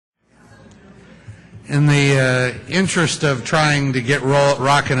In the interest of trying to get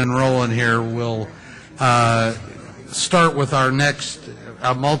rocking and rolling here, we'll start with our next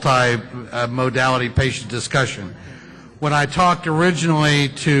multi-modality patient discussion. When I talked originally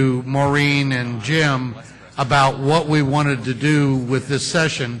to Maureen and Jim about what we wanted to do with this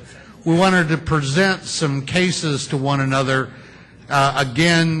session, we wanted to present some cases to one another,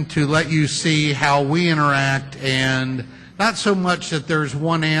 again, to let you see how we interact, and not so much that there's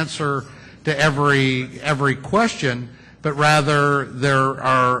one answer to every question, but rather there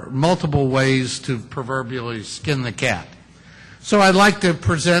are multiple ways to proverbially skin the cat. So I'd like to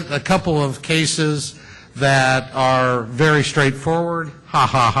present a couple of cases that are very straightforward. Ha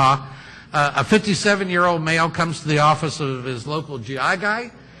ha ha. A 57-year-old male comes to the office of his local GI guy.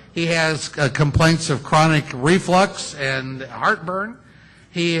 He has complaints of chronic reflux and heartburn.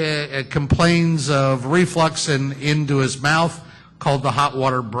 He complains of reflux into his mouth, called the hot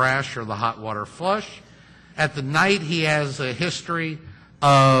water brash or the hot water flush. At the night, he has a history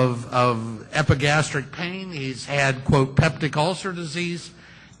of epigastric pain. He's had, quote, peptic ulcer disease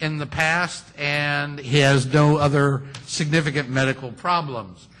in the past, and he has no other significant medical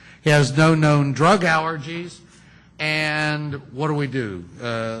problems. He has no known drug allergies, and what do we do?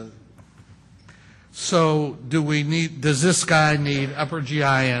 So does this guy need upper GI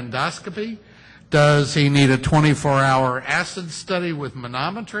endoscopy? Does he need a 24-hour acid study with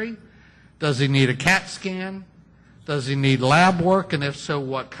manometry? Does he need a CAT scan? Does he need lab work, and if so,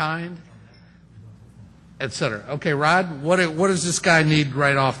 what kind? Et cetera. Okay, Rod, what does this guy need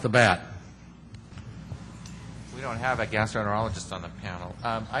right off the bat? We don't have a gastroenterologist on the panel.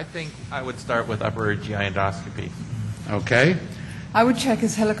 I think I would start with upper GI endoscopy. Okay. I would check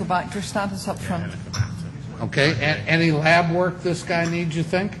his Helicobacter status up front. Okay. Any lab work this guy needs, you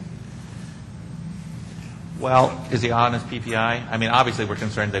think? Well, is he on his PPI? I mean, obviously we're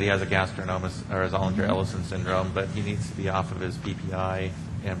concerned that he has a gastrinomas or a Zollinger-Ellison syndrome, but he needs to be off of his PPI,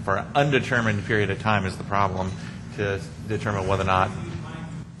 and for an undetermined period of time is the problem to determine whether or not.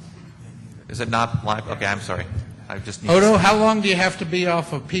 Is it not live? Okay, I'm sorry. I just need Odo, how long do you have to be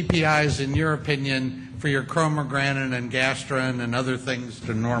off of PPIs, in your opinion, for your chromogranin and gastrin and other things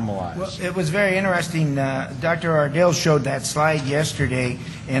to normalize? Well, it was very interesting. Dr. Ardell showed that slide yesterday,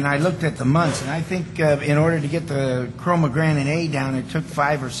 and I looked at the months, and I think in order to get the chromogranin A down, it took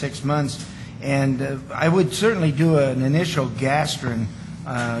 5 or 6 months. And I would certainly do an initial gastrin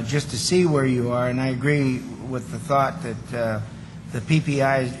just to see where you are, and I agree with the thought that the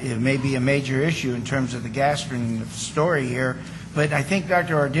PPI it may be a major issue in terms of the gastrin story here. But I think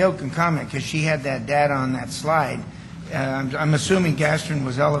Dr. Ardell can comment because she had that data on that slide. I'm assuming gastrin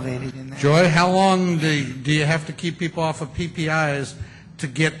was elevated in that. Joy, how long do you have to keep people off of PPIs to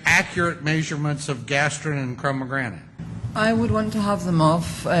get accurate measurements of gastrin and chromogranin? I would want to have them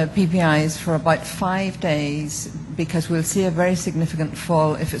off PPIs for about 5 days because we'll see a very significant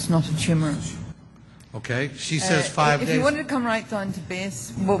fall if it's not a tumour. Okay, she says 5 days. If you want it to come right down to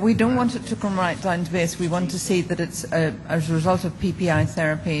base, well, we don't want it to come right down to base. We want to see that it's as a result of PPI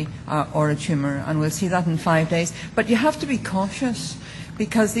therapy or a tumour, and we'll see that in 5 days. But you have to be cautious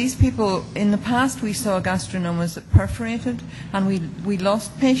because these people, in the past we saw gastrinomas that perforated, and we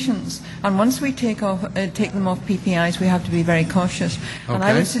lost patients. And once we take them off PPIs, we have to be very cautious. Okay. And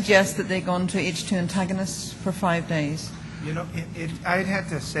I would suggest that they go on to H2 antagonists for 5 days. You know, I'd have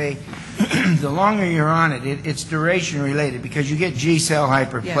to say, the longer you're on it, it's duration related because you get G-cell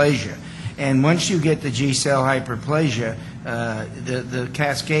hyperplasia. Yeah. And once you get the G-cell hyperplasia, the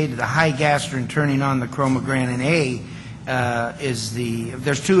cascade, the high gastrin turning on the chromogranin A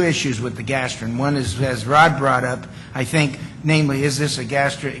there's two issues with the gastrin. One is, as Rod brought up, I think, namely, could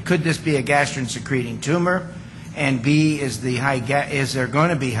this be a gastrin secreting tumor? And B, is there going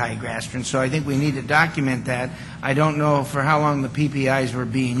to be high gastrin? So I think we need to document that. I don't know for how long the PPIs were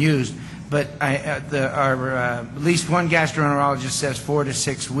being used, but at least one gastroenterologist says 4 to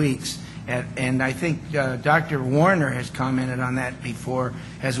 6 weeks. And I think Dr. Warner has commented on that before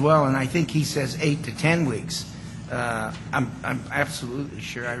as well, and I think he says 8 to 10 weeks. I'm absolutely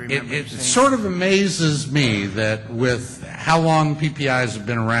sure I remember it sort of amazes me that with how long PPIs have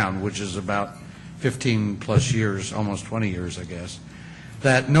been around, which is about 15 plus years, almost 20 years, I guess,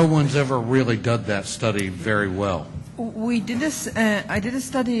 that no one's ever really done that study very well. We did this. I did a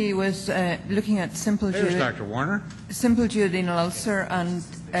study looking at simple Dr. Warner. Simple duodenal ulcer and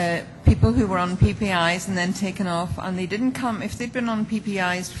people who were on PPIs and then taken off, and they didn't come. If they'd been on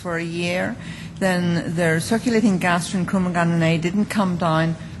PPIs for a year, then their circulating gastrin chromogranin A didn't come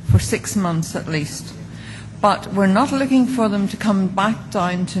down for 6 months at least. But we're not looking for them to come back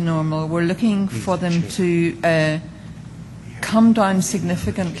down to normal. We're looking for them to come down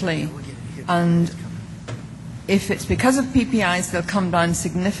significantly. And If it's because of PPIs, they'll come down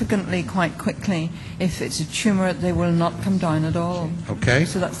significantly quite quickly. If it's a tumour, they will not come down at all. Okay.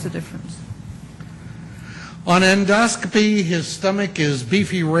 So that's the difference. On endoscopy, his stomach is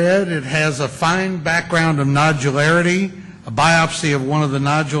beefy red. It has a fine background of nodularity. A biopsy of one of the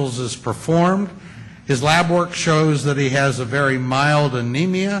nodules is performed. His lab work shows that he has a very mild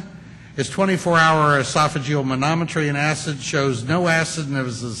anemia. His 24-hour esophageal manometry and acid shows no acid in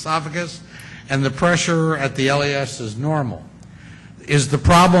his esophagus, and the pressure at the LES is normal. Is the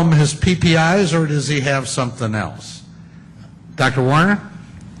problem his PPIs, or does he have something else? Dr. Warner?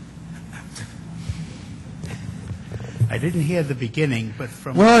 I didn't hear the beginning, but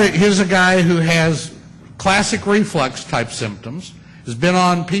from... Well, here's a guy who has classic reflux type symptoms, has been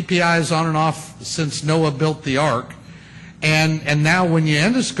on PPIs on and off since Noah built the Ark, and now when you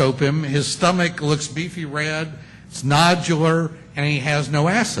endoscope him, his stomach looks beefy red, it's nodular, and he has no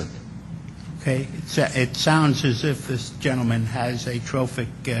acid. Okay, it sounds as if this gentleman has atrophic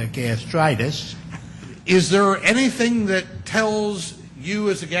gastritis. Is there anything that tells you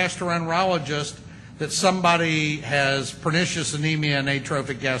as a gastroenterologist that somebody has pernicious anemia and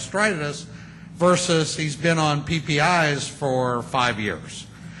atrophic gastritis versus he's been on PPIs for 5 years?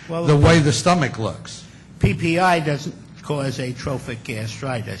 Well, the way the stomach looks. PPI doesn't cause atrophic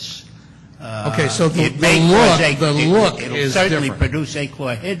gastritis. Okay, so the look it'll is certainly different. produce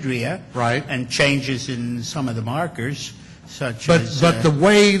achlorhydria, Right. and changes in some of the markers, such But as... the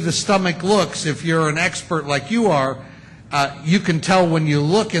way the stomach looks, if you're an expert like you are, you can tell when you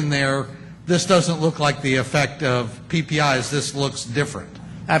look in there, this doesn't look like the effect of PPIs. This looks different.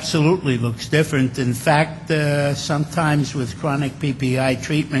 Absolutely looks different. In fact, sometimes with chronic PPI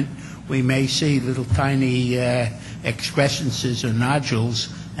treatment, we may see little tiny excrescences or nodules,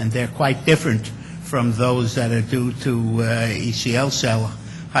 and they're quite different from those that are due to ECL cell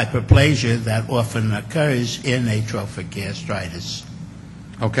hyperplasia that often occurs in atrophic gastritis.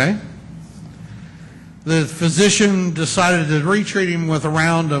 Okay? The physician decided to retreat him with a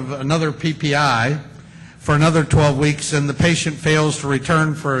round of another PPI for another 12 weeks, and the patient fails to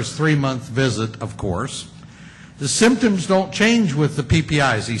return for his 3-month visit, of course. The symptoms don't change with the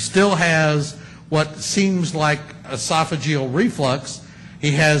PPIs. He still has what seems like esophageal reflux.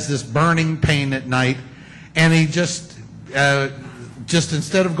 He has this burning pain at night, and he just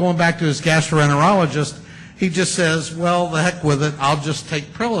instead of going back to his gastroenterologist, he just says, well, the heck with it, I'll just take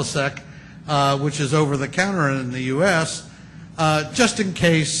Prilosec, which is over the counter in the U.S., just in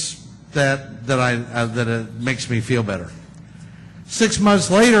case that it makes me feel better. 6 months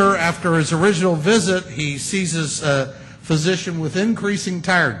later, after his original visit, he sees his physician with increasing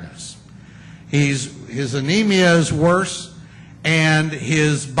tiredness. His anemia is worse, and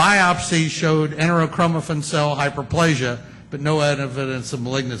his biopsy showed enterochromaffin cell hyperplasia, but no evidence of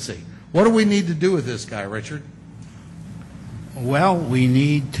malignancy. What do we need to do with this guy, Richard? Well, we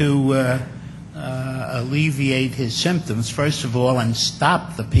need to alleviate his symptoms, first of all, and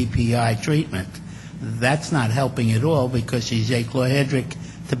stop the PPI treatment. That's not helping at all because he's achlorhydric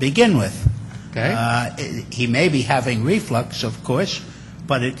to begin with. Okay. He may be having reflux, of course,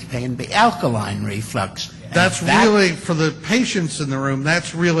 but it can be alkaline reflux. That's really, for the patients in the room,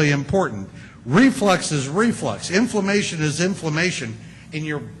 that's really important. Reflux is reflux. Inflammation is inflammation. And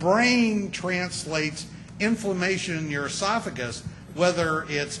your brain translates inflammation in your esophagus, whether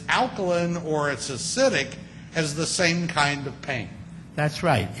it's alkaline or it's acidic, as the same kind of pain. That's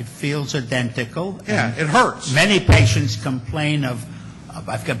right. It feels identical. Yeah, it hurts. Many patients complain of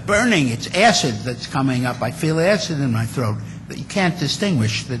I've got burning, it's acid that's coming up, I feel acid in my throat. But you can't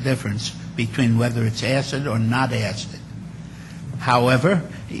distinguish the difference between whether it's acid or not acid. However,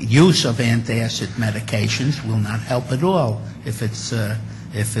 use of antacid medications will not help at all if it's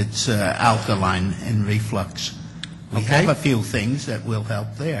alkaline in reflux. We have a few things that will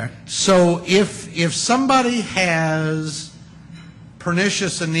help there. So if somebody has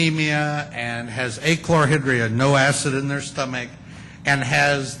pernicious anemia and has achlorhydria, no acid in their stomach, and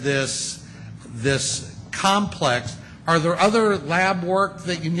has this complex, are there other lab work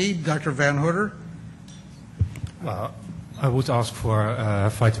that you need, Dr. Van Hooter? Well, I would ask for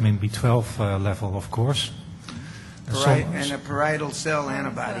vitamin B12 level, of course. And a parietal cell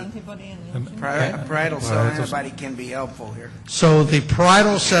antibody. A parietal cell antibody can be helpful here. So the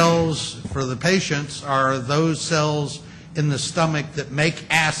parietal cells for the patients are those cells in the stomach that make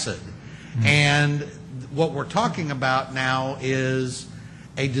acid. And what we're talking about now is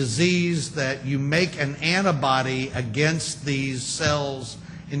a disease that you make an antibody against these cells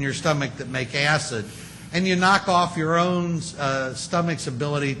in your stomach that make acid, and you knock off your own stomach's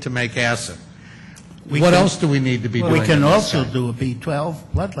ability to make acid. What else do we need to be doing? We can in this also guy? do a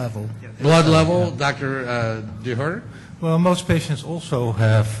B12 blood level. Blood level, Dr. DeHorter? Well, most patients also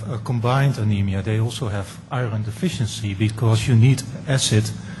have a combined anemia. They also have iron deficiency because you need acid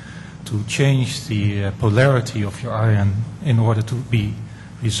to change the polarity of your iron in order to be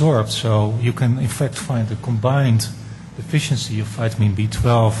resorbed. So you can in fact find a combined deficiency of vitamin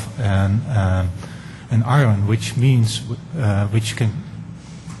B12 and iron, which means which can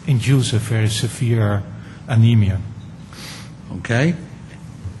induce a very severe anemia. Okay.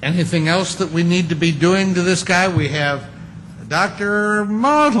 Anything else that we need to be doing to this guy? We have Dr.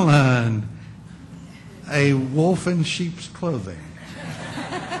 Maudlin, a wolf in sheep's clothing.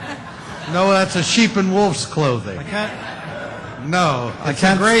 No, that's a sheep in wolf's clothing. I can't. No, I it's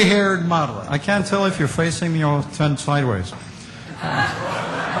can't- a gray-haired Maudlin. I can't tell if you're facing me or turned sideways.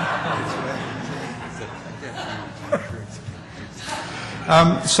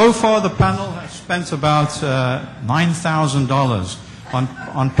 So far, the panel has spent about $9,000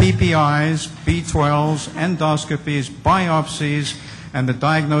 on PPIs, B12s, endoscopies, biopsies, and the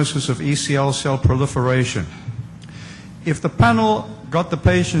diagnosis of ECL cell proliferation. If the panel got the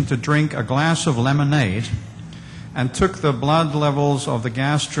patient to drink a glass of lemonade and took the blood levels of the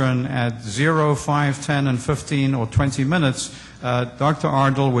gastrin at 0, 5, 10, and 15 or 20 minutes, Dr.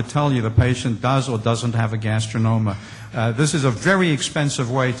 Ardle would tell you the patient does or doesn't have a gastrinoma. This is a very expensive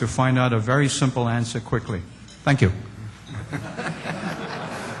way to find out a very simple answer quickly. Thank you.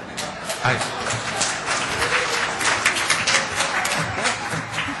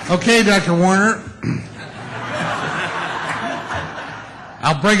 Okay, Dr. Warner.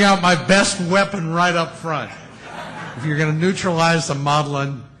 I'll bring out my best weapon right up front. If you're going to neutralize the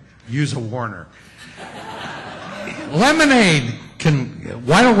Maudlin, use a Warner. Lemonade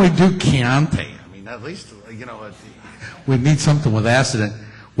why don't we do Chianti? I mean, at least, we need something with acid in.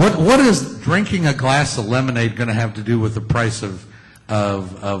 What is drinking a glass of lemonade going to have to do with the price of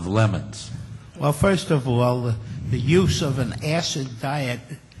lemons? Well, first of all, the use of an acid diet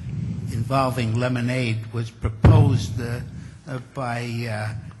involving lemonade was proposed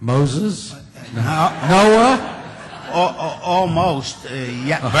by Moses? Noah? Almost.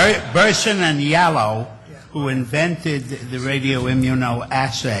 Burson and Yallow, who invented the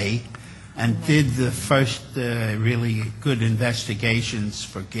radioimmunoassay and did the first really good investigations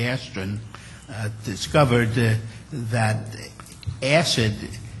for gastrin, discovered that acid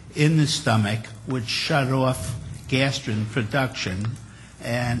in the stomach would shut off gastrin production,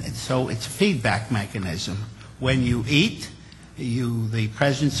 and so it's a feedback mechanism. When you eat, the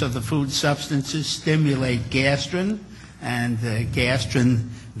presence of the food substances stimulate gastrin, and gastrin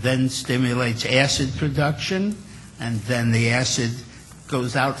then stimulates acid production, and then the acid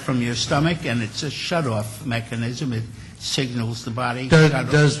goes out from your stomach, and it's a shut-off mechanism. It signals the body.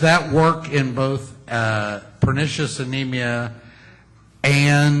 Does that work in both pernicious anemia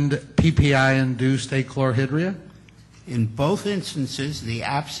and PPI-induced achlorhydria? In both instances, the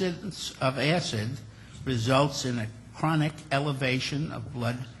absence of acid results in a chronic elevation of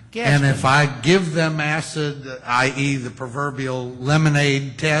blood gastrin. And if I give them acid, i.e. the proverbial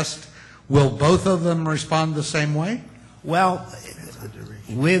lemonade test, will both of them respond the same way? Well,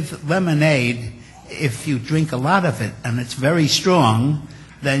 with lemonade, if you drink a lot of it and it's very strong,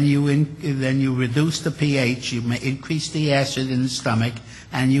 then you reduce the pH, you may increase the acid in the stomach,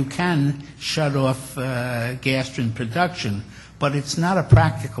 and you can shut off gastrin production. But it's not a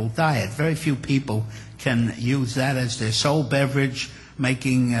practical diet. Very few people can use that as their sole beverage,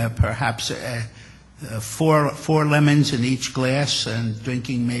 making perhaps four lemons in each glass and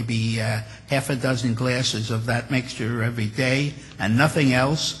drinking maybe half a dozen glasses of that mixture every day and nothing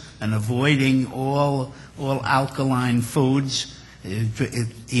else, and avoiding all alkaline foods,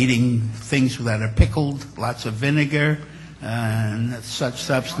 eating things that are pickled, lots of vinegar, and such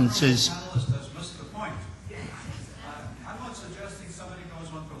substances. That's missed the point. I'm not suggesting somebody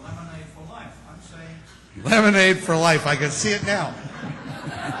goes on to lemonade for life. I'm saying Lemonade for life. I can see it now.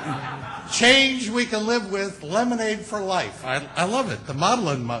 Change we can live with, lemonade for life. I love it. The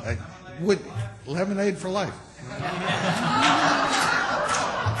Maudlin lemonade for life.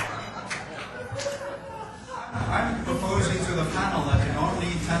 I'm proposing to the panel that you don't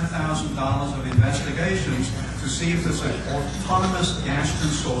need $10,000 of investigations to see if there's an autonomous gastrin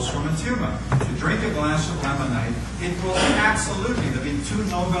source from a tumor. If you drink a glass of lemonade, it will absolutely, there have been 2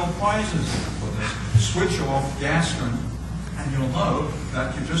 Nobel Prizes for this, switch off gastrin, and you'll know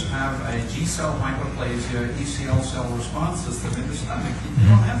that you just have a G-cell hyperplasia, ECL cell response system in the stomach. You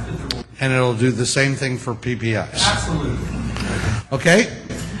don't have to do all. And it'll do the same thing for PPIs. Absolutely. Okay?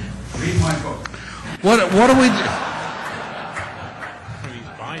 Read my book. What do we do?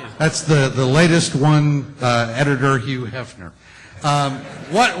 That's the latest one, editor Hugh Hefner.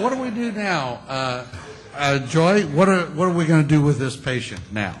 What do we do now? Joy, what are we going to do with this patient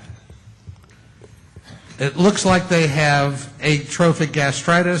now? It looks like they have atrophic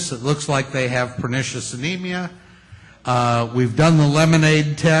gastritis. It looks like they have pernicious anemia. We've done the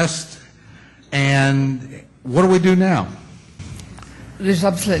lemonade test. And what do we do now? There's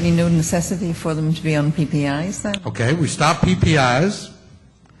absolutely no necessity for them to be on PPIs then. Okay, we stop PPIs.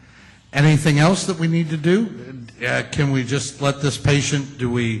 Anything else that we need to do? Can we just let this patient, do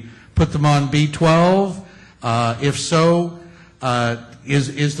we put them on B12? If so,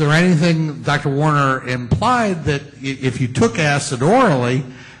 is there anything, Dr. Warner implied that if you took acid orally,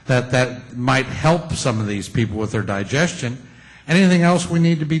 that might help some of these people with their digestion? Anything else we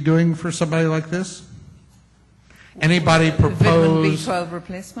need to be doing for somebody like this? Anybody propose? Vitamin B12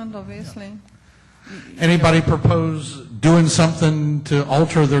 replacement, obviously. Anybody propose doing something to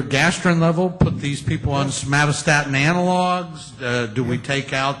alter their gastrin level? Put these people on somatostatin analogs? Do we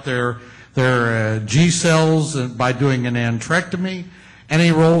take out their G cells by doing an antrectomy?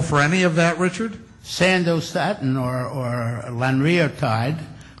 Any role for any of that, Richard? Sandostatin or lanreotide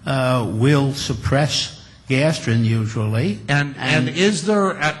will suppress gastrin usually. And is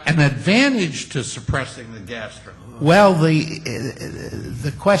there an advantage to suppressing the gastrin? Well,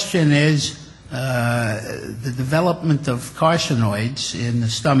 the question is the development of carcinoids in the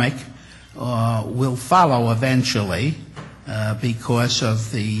stomach will follow eventually because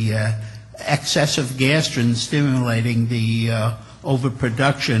of the excessive gastrin stimulating the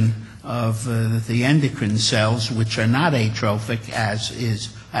overproduction of the endocrine cells, which are not atrophic as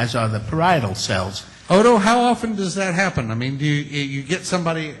are the parietal cells. Odo, how often does that happen? I mean, do you get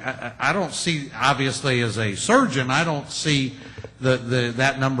somebody? I don't see, obviously, as a surgeon, I don't see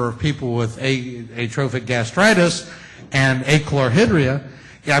that number of people with atrophic gastritis and achlorhydria.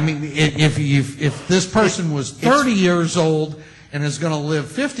 I mean, if this person was 30 years old and is going to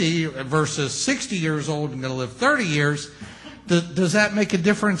live 50 versus 60 years old and going to live 30 years, does that make a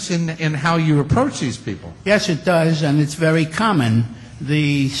difference in how you approach these people? Yes, it does, and it's very common.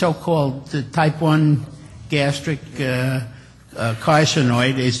 The so-called type 1 gastric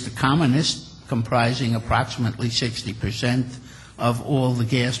carcinoid is the commonest, comprising approximately 60% of all the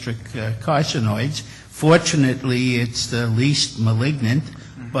gastric carcinoids. Fortunately, it's the least malignant,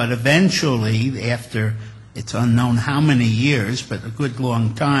 but eventually, after it's unknown how many years, but a good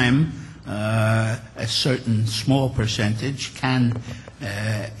long time, a certain small percentage can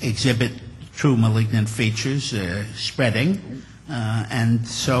exhibit true malignant features, spreading. And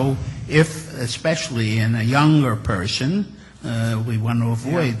so if, especially in a younger person, we want to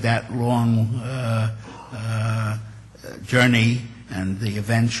avoid that long journey and the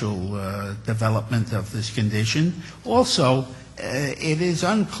eventual development of this condition. Also, it is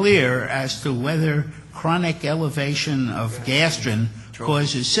unclear as to whether chronic elevation of gastrin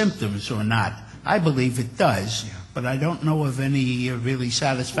causes symptoms or not. I believe it does, but I don't know of any really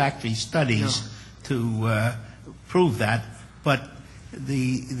satisfactory studies to prove that. But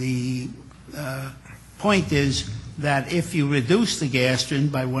the point is that if you reduce the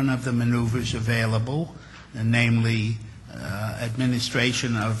gastrin by one of the maneuvers available, namely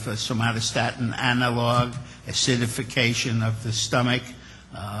administration of somatostatin analog, acidification of the stomach,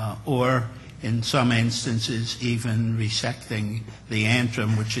 or in some instances even resecting the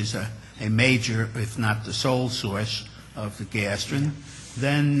antrum, which is a major, if not the sole source of the gastrin,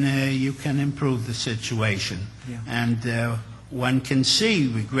 then you can improve the situation. And one can see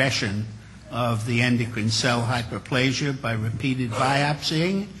regression of the endocrine cell hyperplasia by repeated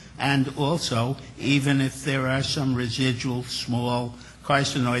biopsying, and also, even if there are some residual small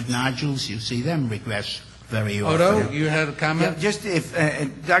carcinoid nodules, you see them regress very often. Odo, you had a comment? Yeah, just if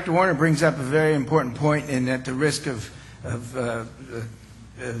Dr. Warner brings up a very important point, and at the risk of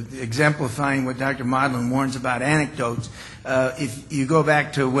exemplifying what Dr. Maudlin warns about anecdotes, if you go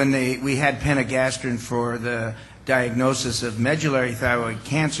back to when we had pentagastrin for the diagnosis of medullary thyroid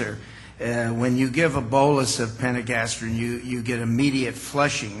cancer, when you give a bolus of pentagastrin, you get immediate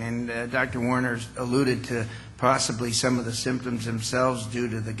flushing. And Dr. Warner alluded to possibly some of the symptoms themselves due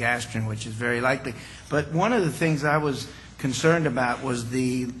to the gastrin, which is very likely. But one of the things I was concerned about was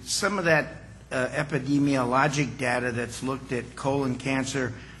some of that epidemiologic data that's looked at colon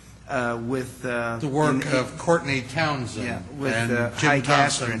cancer with the work of Courtney Townsend with and high Jim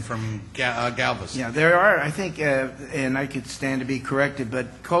Thompson gastrin from Galveston. Yeah, there are, I think, and I could stand to be corrected,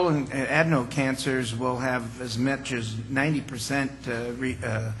 but colon adenocancers will have as much as 90%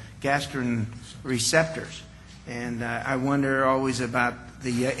 gastrin receptors. And I wonder always about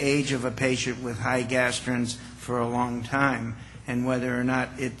the age of a patient with high gastrins for a long time. and whether or not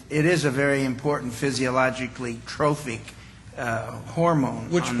it is a very important physiologically trophic hormone.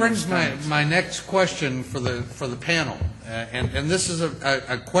 Which on brings the stomach. my next question for the panel, and this is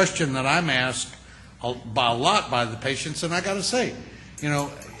a question that I'm asked a lot by the patients, and I got to say, you know,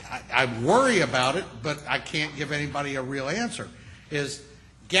 I worry about it, but I can't give anybody a real answer. Is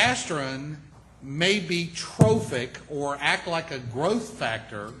gastrin may be trophic or act like a growth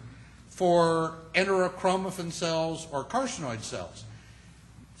factor for enterochromaffin cells or carcinoid cells.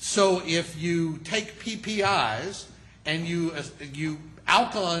 So if you take PPIs and you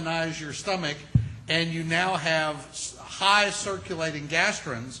alkalinize your stomach and you now have high circulating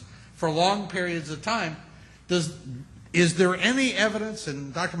gastrins for long periods of time, is there any evidence,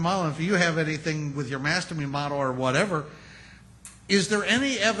 and Dr. Mullen, if you have anything with your mastomy model or whatever, is there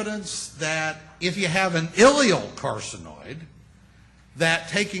any evidence that if you have an ileal carcinoid, that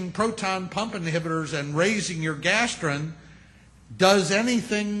taking proton pump inhibitors and raising your gastrin does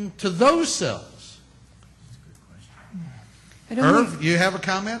anything to those cells? Irv, you have a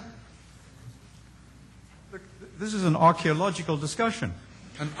comment? This is an archaeological discussion.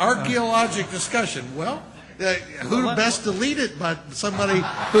 An archaeologic discussion. Well, who best to lead it but somebody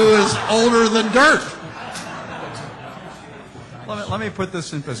who is older than dirt? Let me put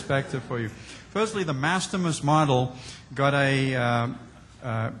this in perspective for you. Firstly, the Mastomus model got a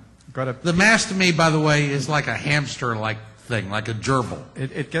The mastomy, by the way, is like a hamster-like thing, like a gerbil.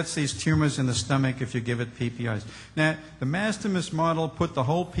 It gets these tumors in the stomach if you give it PPIs. Now, the Mastomus model put the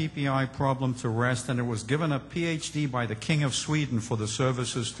whole PPI problem to rest, and it was given a PhD by the King of Sweden for the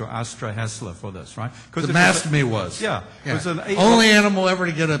services to Astra Hessler for this, right? The mastomy was. Yeah. Yeah. It was only animal ever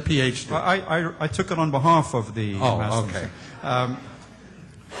to get a PhD. I took it on behalf of the Mastomus. Okay.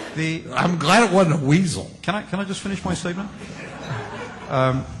 I'm glad it wasn't a weasel. Can I just finish my statement?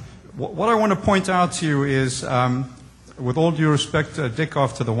 What I want to point out to you is, with all due respect, Dick,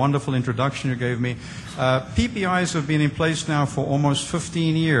 after the wonderful introduction you gave me, PPIs have been in place now for almost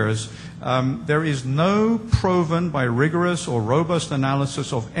 15 years. There is no proven by rigorous or robust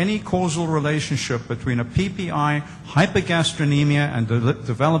analysis of any causal relationship between a PPI, hypergastrinemia, and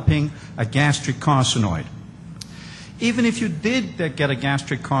developing a gastric carcinoid. Even if you did get a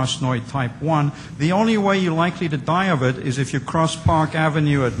gastric carcinoid type 1, the only way you're likely to die of it is if you cross Park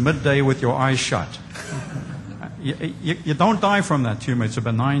Avenue at midday with your eyes shut. You don't die from that tumor. It's a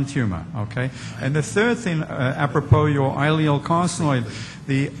benign tumor, okay? And the third thing, apropos your ileal carcinoid,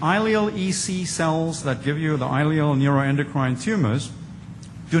 the ileal EC cells that give you the ileal neuroendocrine tumors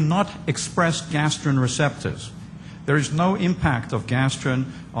do not express gastrin receptors. There is no impact of gastrin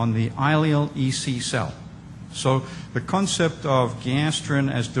on the ileal EC cell. So the concept of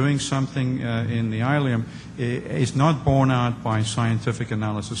gastrin as doing something in the ileum is not borne out by scientific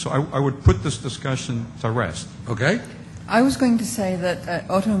analysis. So I would put this discussion to rest. Okay. I was going to say that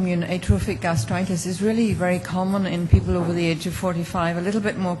autoimmune atrophic gastritis is really very common in people over the age of 45, a little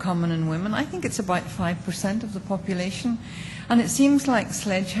bit more common in women. I think it's about 5% of the population. And it seems like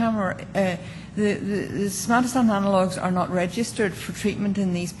sledgehammer. The somatostatin analogues are not registered for treatment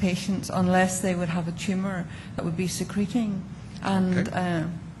in these patients unless they would have a tumour that would be secreting. And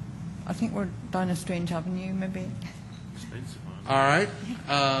I think we're down a strange avenue, maybe. All right.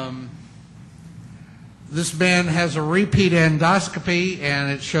 This man has a repeat endoscopy, and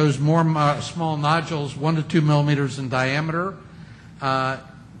it shows more small nodules, 1 to 2 millimeters in diameter.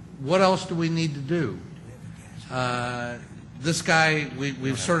 What else do we need to do? This guy,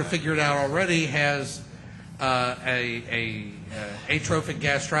 we've sort of figured out already, has a atrophic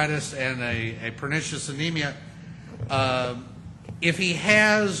gastritis and a pernicious anemia. If he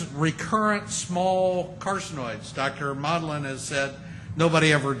has recurrent small carcinoids, Dr. Modlin has said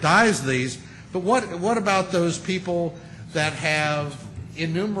nobody ever dies of these, but what about those people that have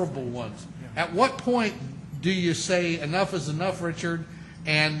innumerable ones? At what point do you say enough is enough, Richard,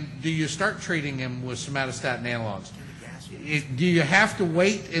 and do you start treating him with somatostatin analogs? Do you have to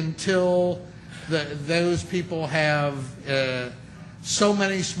wait until those people have so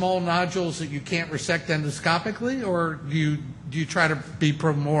many small nodules that you can't resect endoscopically, or do you try to be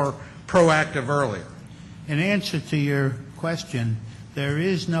more proactive earlier? In answer to your question, there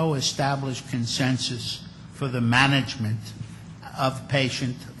is no established consensus for the management of a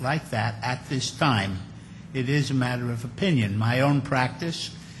patient like that at this time. It is a matter of opinion. My own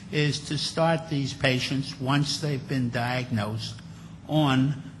practice is to start these patients once they've been diagnosed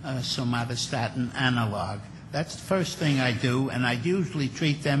on a somatostatin analog. That's the first thing I do, and I usually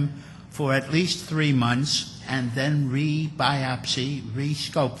treat them for at least 3 months and then re-biopsy,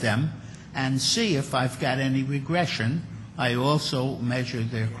 re-scope them, and see if I've got any regression. I also measure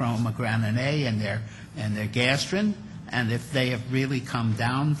their chromogranin A and their gastrin, And if they have really come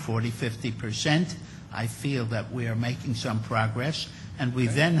down 40-50%, I feel that we are making some progress. And we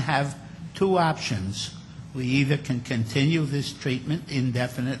then have two options. We either can continue this treatment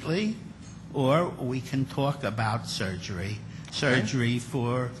indefinitely, or we can talk about surgery. Surgery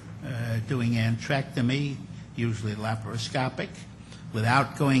for doing antrectomy, usually laparoscopic,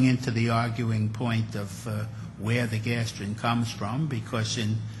 without going into the arguing point of where the gastrin comes from, because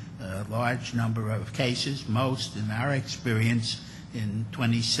in a large number of cases, most in our experience, in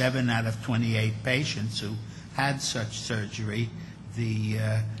 27 out of 28 patients who had such surgery, the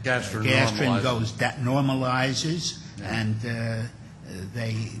gastrin normalizes, and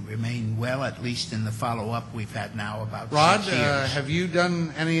they remain well, at least in the follow-up we've had now about 6 years. Rod, have you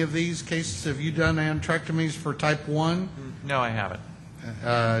done any of these cases? Have you done antrectomies for type 1? No, I haven't.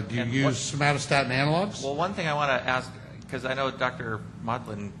 Do you use somatostatin analogs? Well, one thing I want to ask, because I know Dr.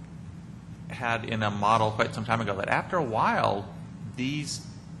 Modlin had in a model quite some time ago that after a while, these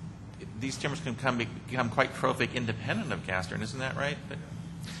tumors can become quite trophic independent of gastrin. Isn't that right?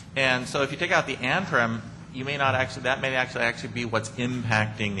 And so if you take out the antrim, you may not actually, that may actually be what's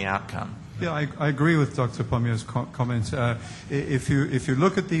impacting the outcome. Yeah, I agree with Dr. Pommier's comments. If you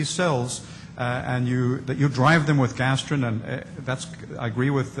look at these cells and you drive them with gastrin, and I agree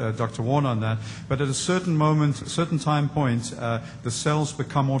with Dr. Warner on that. But at a certain moment, a certain time point, the cells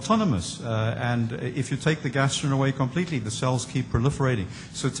become autonomous, and if you take the gastrin away completely, the cells keep proliferating.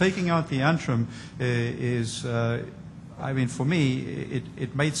 So taking out the antrim is. I mean, for me,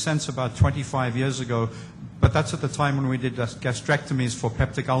 it made sense about 25 years ago, but that's at the time when we did gastrectomies for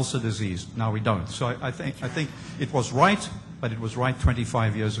peptic ulcer disease. Now we don't. So I think it was right, but it was right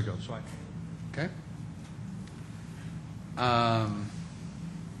 25 years ago. So Okay.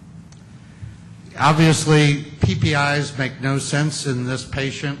 Obviously, PPIs make no sense in this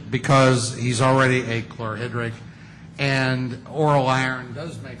patient because he's already a chlorhydric, and oral iron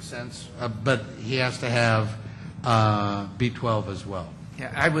does make sense, but he has to have B12 as well.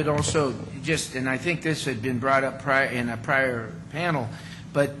 Yeah, I would also just, and I think this had been brought up in a prior panel,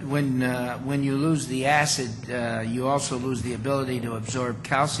 but when you lose the acid, you also lose the ability to absorb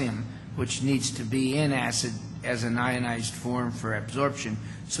calcium, which needs to be in acid as an ionized form for absorption.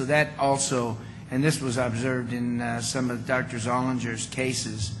 So that also, and this was observed in some of Dr. Zollinger's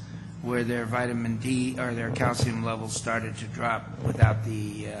cases, where their vitamin D or their calcium levels started to drop without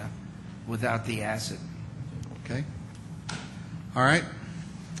the acid. Okay. All right.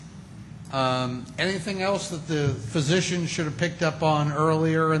 Anything else that the physician should have picked up on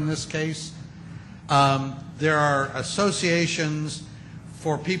earlier in this case? There are associations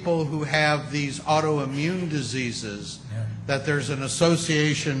for people who have these autoimmune diseases, that there's an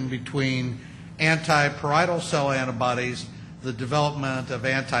association between anti-parietal cell antibodies, the development of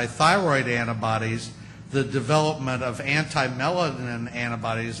anti-thyroid antibodies, the development of anti-melanin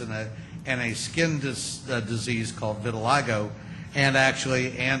antibodies, and a skin disease called vitiligo, and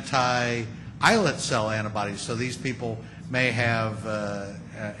actually anti-islet cell antibodies. So these people may have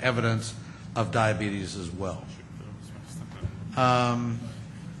evidence of diabetes as well.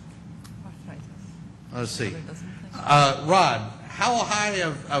 Let's see. Rod, how high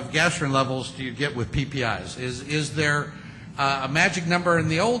of gastrin levels do you get with PPIs? Is there a magic number? In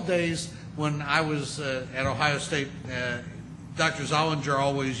the old days, when I was at Ohio State, Dr. Zollinger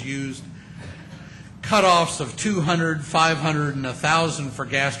always used cutoffs of 200, 500, and 1,000 for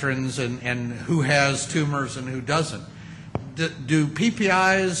gastrins, and who has tumors and who doesn't. Do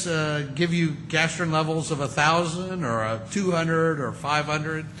PPIs give you gastrin levels of 1,000 or 200 or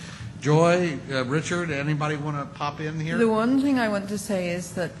 500? Joy, Richard, anybody want to pop in here? The one thing I want to say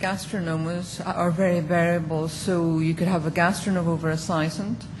is that gastrinomas are very variable. So you could have a gastrin of over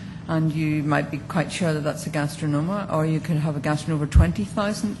 1,000, and you might be quite sure that that's a gastrinoma, or you could have a gastrin over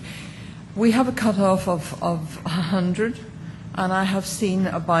 20,000. We have a cutoff of 100, and I have seen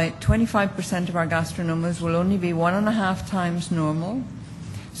about 25% of our gastrinomas will only be 1.5 times normal.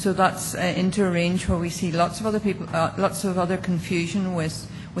 So that's into a range where we see lots of other people, lots of other confusion with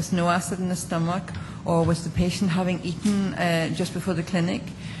no acid in the stomach, or with the patient having eaten just before the clinic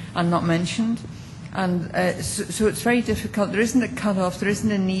and not mentioned. And so it's very difficult. There isn't a cutoff. There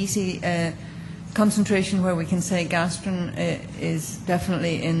isn't an easy concentration where we can say gastrin is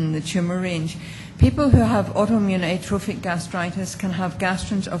definitely in the tumour range. People who have autoimmune atrophic gastritis can have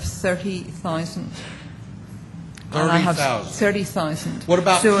gastrins of 30,000. 30,000. 30,000. What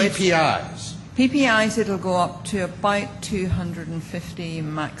about PPIs? PPIs, it'll go up to about 250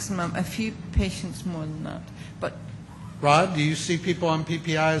 maximum. A few patients more than that. But Rod, do you see people on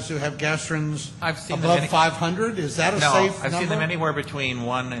PPIs who have gastrins I've seen them above 500? Is that a No, safe number? I've seen them anywhere between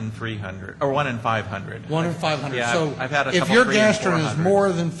 1 and 300, or 1 and 500. 1 and 500. Yeah, So I've had a if couple your 3 and gastrin is 400.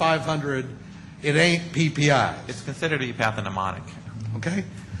 more than 500, it ain't PPI. It's considered to be pathognomonic, Okay.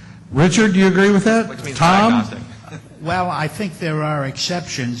 Richard, do you agree with that? which means Tom? diagnostic. Well, I think there are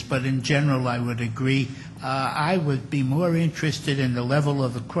exceptions, but in general, I would agree. I would be more interested in the level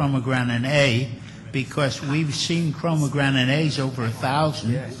of the chromogranin A, because we've seen chromogranin A's over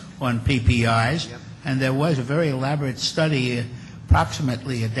 1,000 on PPIs, and there was a very elaborate study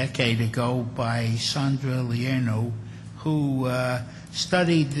approximately a decade ago by Sandra Lieno, who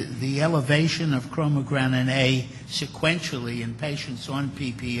studied the elevation of chromogranin A sequentially in patients on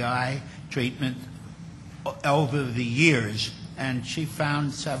PPI treatment over the years, and she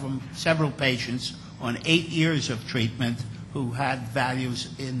found several patients on 8 years of treatment who had values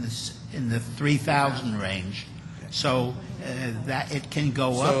in the 3,000 range. So that it can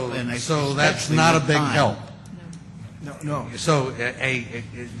go up, and So that's especially not a with big time. help. No. So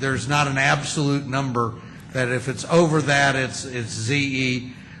there's not an absolute number that if it's over that, it's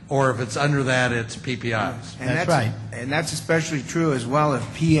ZE, or if it's under that, it's PPIs. And That's right. And that's especially true as well if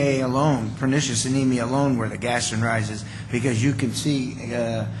PA alone, pernicious anemia alone, where the gastrin rises, because you can see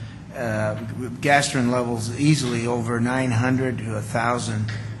gastrin levels easily over 900 to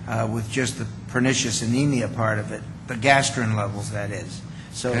 1,000 with just the pernicious anemia part of it, the gastrin levels, that is.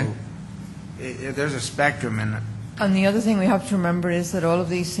 So there's a spectrum, And the other thing we have to remember is that all of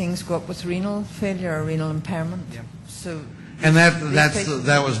these things go up with renal failure or renal impairment. So, And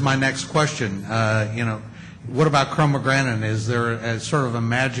that was my next question. What about chromogranin? Is there a sort of a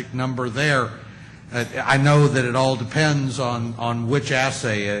magic number there? I know that it all depends on which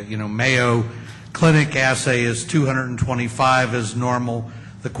assay. Mayo Clinic assay is 225 is normal.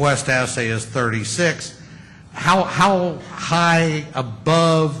 The Quest assay is 36. How high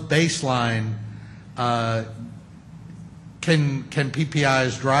above baseline can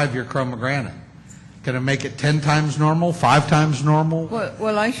PPIs drive your chromogranin? Can it make it 10 times normal, 5 times normal?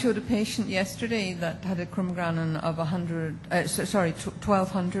 well, I showed a patient yesterday that had a chromogranin of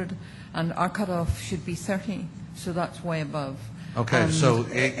 1,200, and our cutoff should be 30, so that's way above. Okay, And so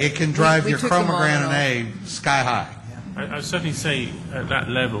it can drive we your took them on and chromogranin A sky high. I would certainly say at that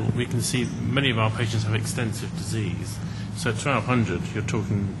level we can see many of our patients have extensive disease. So at 1,200, you're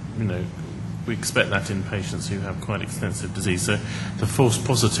talking, we expect that in patients who have quite extensive disease. So the false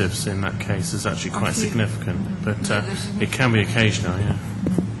positives in that case is actually quite significant, but it can be occasional, yeah.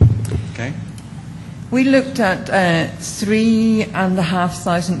 Okay. We looked at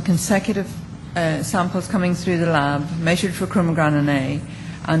 3,500 consecutive samples coming through the lab, measured for chromogranin A,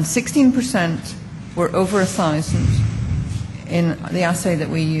 and 16% were over 1,000 in the assay that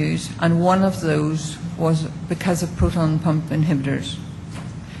we use, and one of those was because of proton pump inhibitors.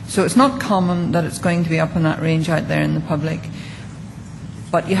 So it's not common that it's going to be up in that range out there in the public,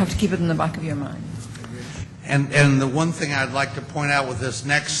 but you have to keep it in the back of your mind. And the one thing I'd like to point out with this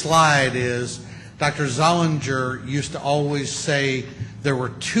next slide is Dr. Zollinger used to always say there were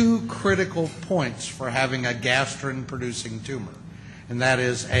 2 critical points for having a gastrin-producing tumor. And that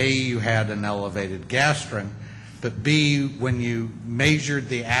is, A, you had an elevated gastrin, but B, when you measured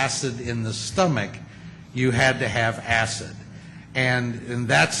the acid in the stomach, you had to have acid. And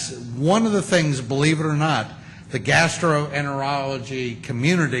that's one of the things, believe it or not, the gastroenterology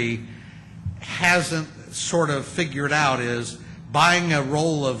community hasn't sort of figured out is buying a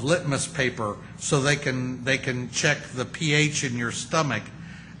roll of litmus paper so they can check the pH in your stomach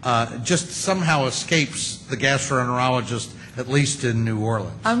just somehow escapes the gastroenterologist, at least in New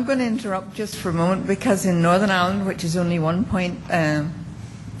Orleans. I'm going to interrupt just for a moment, because in Northern Ireland, which is only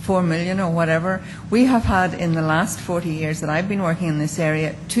 1.4 million or whatever, we have had in the last 40 years that I've been working in this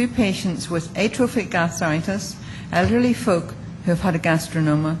area 2 patients with atrophic gastritis, elderly folk who have had a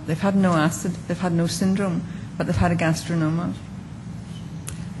gastrinoma. They've had no acid, they've had no syndrome, but they've had a gastrinoma.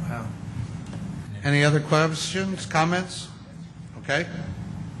 wow. Any other questions, comments? Okay.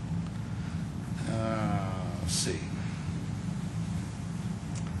 Let's see.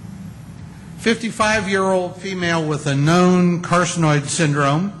 55-year-old female with a known carcinoid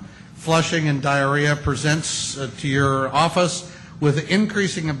syndrome, flushing and diarrhea, presents to your office with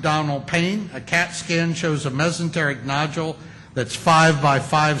increasing abdominal pain. A CAT scan shows a mesenteric nodule that's 5 by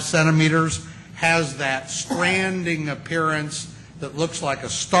 5 centimeters, has that stranding appearance that looks like a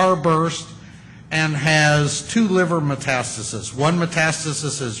starburst, and has 2 liver metastases. One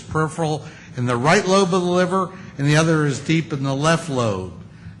metastasis is peripheral in the right lobe of the liver, and the other is deep in the left lobe.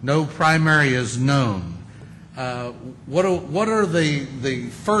 No primary is known. What are the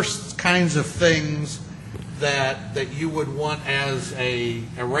first kinds of things that you would want as a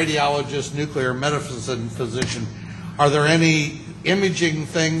radiologist, nuclear medicine physician? Are there any imaging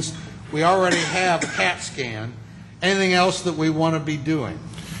things? We already have a CAT scan. Anything else that we want to be doing?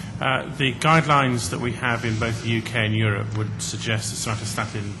 The guidelines that we have in both the UK and Europe would suggest a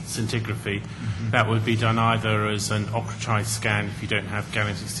cytostatin scintigraphy. That would be done either as an octreotide scan if you don't have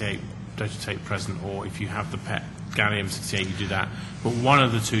gallium-68 data tape present, or if you have the PET gallium-68, you do that. But one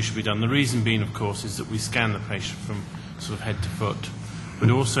of the two should be done. The reason being, of course, is that we scan the patient from sort of head to foot.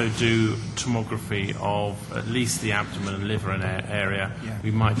 We'd also do tomography of at least the abdomen and liver area. Yeah.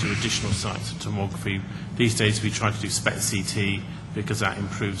 We might do additional sites of tomography. These days we try to do SPECT-CT because that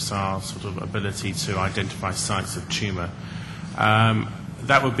improves our sort of ability to identify sites of tumour.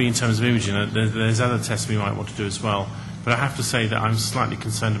 That would be in terms of imaging. There's other tests we might want to do as well. But I have to say that I'm slightly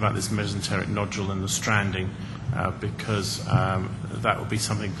concerned about this mesenteric nodule and the stranding because that would be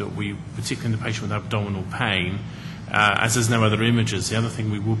something that we, particularly in the patient with abdominal pain, as there's no other images, the other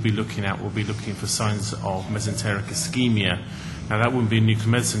thing we will be looking at will be looking for signs of mesenteric ischemia. Now that wouldn't be a nuclear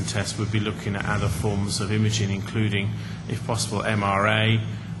medicine test, we'd be looking at other forms of imaging, including, if possible, MRA.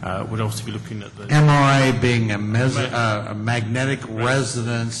 We'd also be looking at the... MRI being a magnetic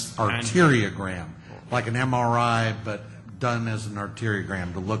resonance arteriogram, like an MRI, but done as an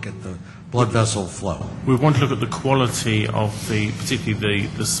arteriogram to look at the blood vessel flow. We want to look at the quality of particularly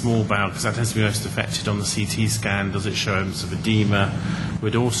the small bowel, because that tends to be most affected on the CT scan. Does it show evidence of edema?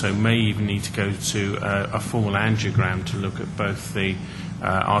 We'd also may even need to go to a formal angiogram to look at both the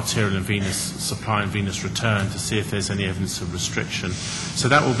arterial and venous supply and venous return to see if there's any evidence of restriction. So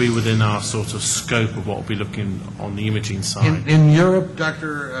that will be within our sort of scope of what we'll be looking on the imaging side. In Europe,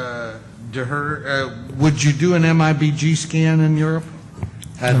 Dr. would you do an MIBG scan in Europe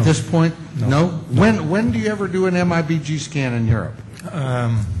at this point? No. When do you ever do an MIBG scan in Europe?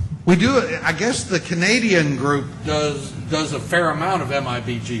 We do. I guess the Canadian group does a fair amount of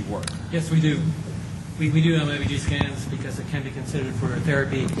MIBG work. Yes, we do. We do MIBG scans because it can be considered for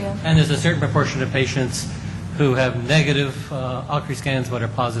therapy, Yeah. and there's a certain proportion of patients who have negative octreotide scans but are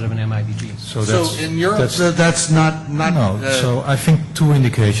positive in MIBG. So in Europe, that's not no. So I think two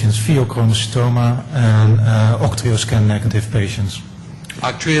indications: pheochromocytoma and octreoscan negative patients.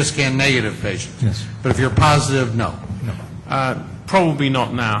 Octreoscan negative patients. Yes. But if you're positive, no. Probably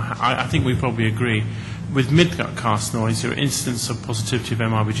not now. I think we probably agree. With midgut carcinoids, your incidence of positivity of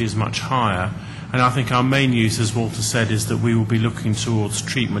MIBG is much higher. And I think our main use, as Walter said, is that we will be looking towards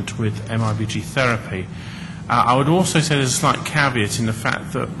treatment with MIBG therapy. I would also say there's a slight caveat in the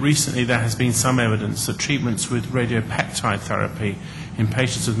fact that recently there has been some evidence that treatments with radiopeptide therapy in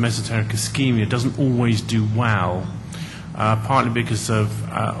patients with mesenteric ischemia doesn't always do well. Partly because of,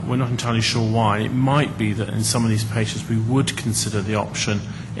 we're not entirely sure why. It might be that in some of these patients we would consider the option,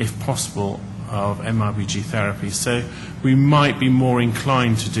 if possible, of MIBG therapy. So we might be more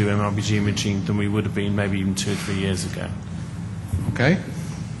inclined to do MIBG imaging than we would have been maybe even 2 or 3 years ago. Okay.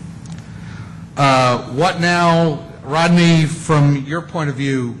 What now, Rodney, from your point of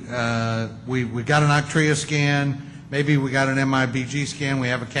view, we got an octreoscan scan, maybe we got an MIBG scan, we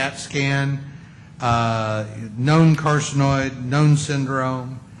have a CAT scan, known carcinoid, known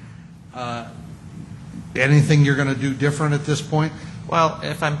syndrome. Anything you're going to do different at this point? Well,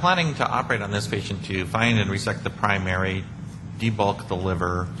 if I'm planning to operate on this patient to find and resect the primary, debulk the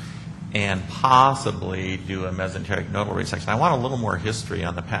liver, and possibly do a mesenteric nodal resection, I want a little more history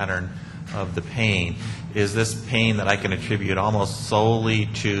on the pattern of the pain. Is this pain that I can attribute almost solely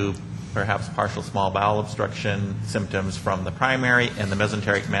to perhaps partial small bowel obstruction symptoms from the primary, and the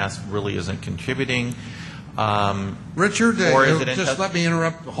mesenteric mass really isn't contributing? Richard, or is it just let me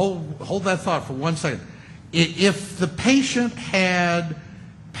interrupt. Hold that thought for 1 second. If the patient had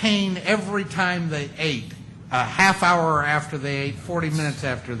pain every time they ate, a half hour after they ate, 40 minutes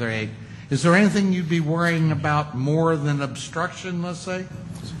after they ate, is there anything you'd be worrying about more than obstruction, let's say?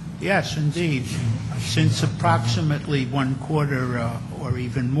 Yes, indeed. Since approximately 1/4 or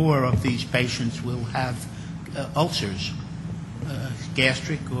even more of these patients will have ulcers,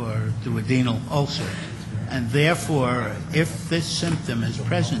 gastric or duodenal ulcer. And therefore, if this symptom is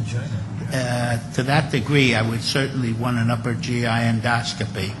present, to that degree, I would certainly want an upper GI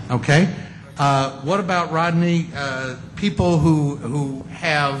endoscopy. Okay. What about, Rodney, people who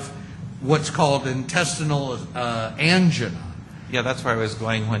have what's called intestinal angina? Yeah, that's where I was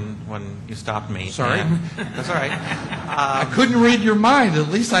going when you stopped me. Sorry? That's all right. I couldn't read your mind. At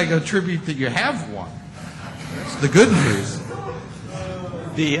least I attribute that you have one. That's the good news.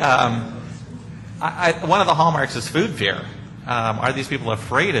 One of the hallmarks is food fear. Are these people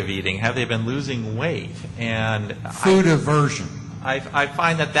afraid of eating? Have they been losing weight? And food aversion. I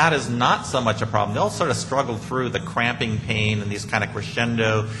find that is not so much a problem. They'll sort of struggle through the cramping pain and these kind of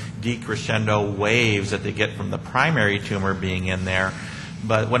crescendo, decrescendo waves that they get from the primary tumor being in there.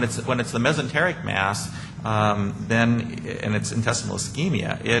 But when it's the mesenteric mass, then and it's intestinal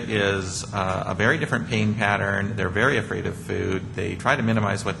ischemia, it is a very different pain pattern. They're very afraid of food. They try to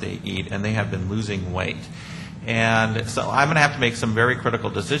minimize what they eat, and they have been losing weight. And so I'm going to have to make some very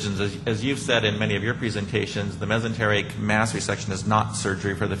critical decisions. As you've said in many of your presentations, the mesenteric mass resection is not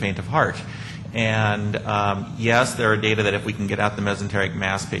surgery for the faint of heart. And yes, there are data that if we can get out the mesenteric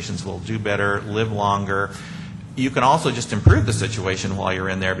mass, patients will do better, live longer. You can also just improve the situation while you're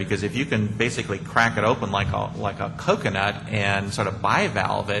in there, because if you can basically crack it open like a coconut and sort of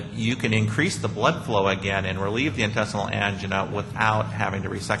bivalve it, you can increase the blood flow again and relieve the intestinal angina without having to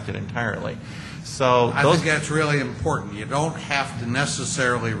resect it entirely. So I think that's really important. You don't have to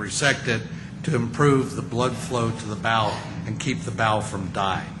necessarily resect it to improve the blood flow to the bowel and keep the bowel from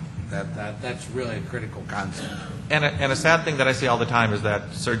dying. That's really a critical concept. And a sad thing that I see all the time is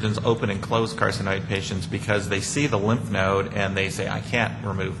that surgeons open and close carcinoid patients because they see the lymph node and they say, I can't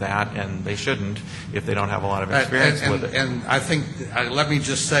remove that, and they shouldn't if they don't have a lot of experience with it. And I think, let me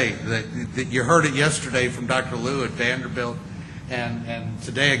just say that you heard it yesterday from Dr. Liu at Vanderbilt and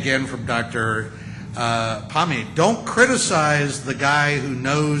today again from Dr. Pami. Don't criticize the guy who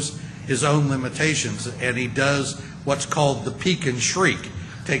knows his own limitations, and he does what's called the peek and shriek.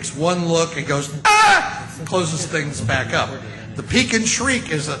 Takes one look and goes, closes things back up. The peek and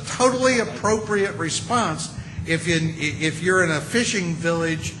shriek is a totally appropriate response if you're in a fishing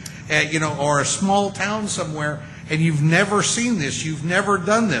village, or a small town somewhere, and you've never seen this, you've never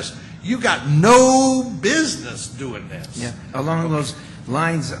done this. You got no business doing this. Yeah, along those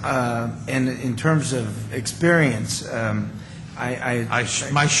lines, and in terms of experience,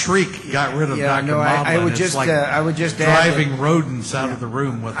 my shriek got rid of Dr. No, I would just driving rodents out of the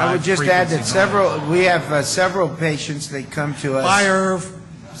room with I would just add that we have several patients that come to us. Bye, Irv.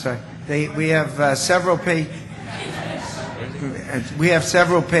 Sorry, we have several patients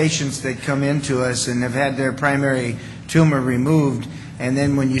that come into us and have had their primary tumor removed, and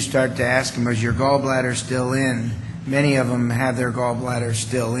then when you start to ask them, is your gallbladder still in? Many of them have their gallbladder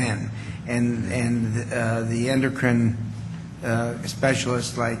still in, and the endocrine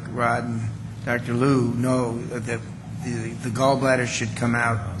specialists like Rod and Dr. Liu know that the gallbladder should come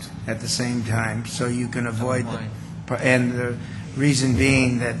out at the same time, so you can avoid and the reason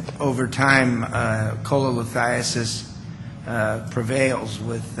being that over time cholelithiasis prevails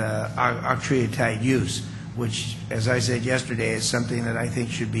with octreotide use, which, as I said yesterday, is something that I think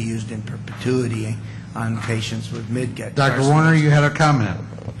should be used in perpetuity on patients with mid-gut. Dr. Warner, you had a comment.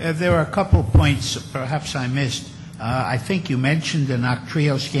 There are a couple points perhaps I missed. I think you mentioned an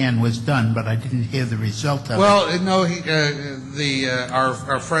octreo scan was done, but I didn't hear the result of it. Well, no,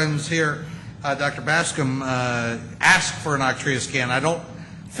 our friends here, Dr. Bascom, asked for an octreo scan. I don't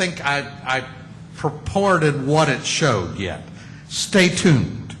think I purported what it showed yet. Stay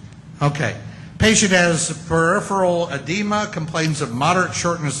tuned. Okay. Patient has peripheral edema, complains of moderate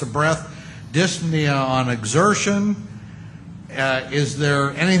shortness of breath, dyspnea on exertion. Is there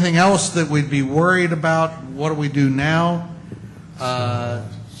anything else that we'd be worried about? What do we do now?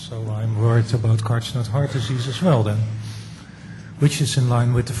 So I'm worried about carcinoid heart disease as well then, which is in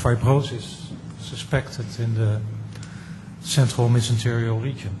line with the fibrosis suspected in the central mesenterial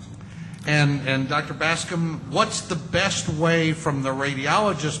region. And Dr. Bascom, what's the best way from the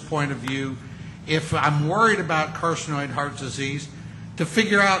radiologist's point of view, if I'm worried about carcinoid heart disease, to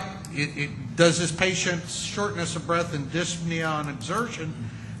figure out does this patient's shortness of breath and dyspnea on exertion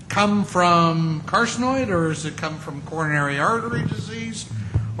come from carcinoid, or does it come from coronary artery disease,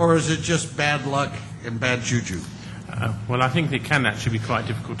 or is it just bad luck and bad juju? Well, I think it can actually be quite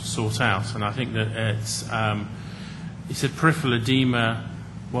difficult to sort out, and I think that you said peripheral edema.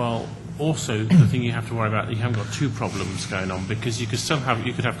 Well, also the thing you have to worry about, you haven't got two problems going on, because you could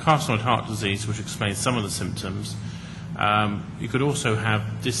have carcinoid heart disease, which explains some of the symptoms. You could also have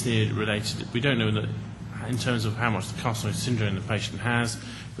dyspnea related. We don't know that in terms of how much the carcinoid syndrome the patient has,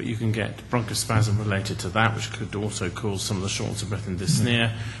 but you can get bronchospasm related to that, which could also cause some of the shortness of breath and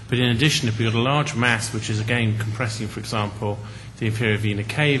dyspnea. But in addition, if you've got a large mass, which is again compressing, for example, the inferior vena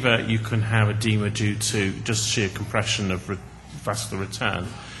cava, you can have edema due to just sheer compression of vascular return.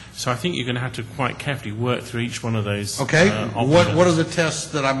 So I think you're going to have to quite carefully work through each one of those. Okay. What are the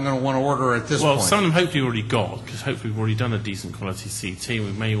tests that I'm going to want to order at this point? Well, some of them hopefully already got, because hopefully we've already done a decent quality CT.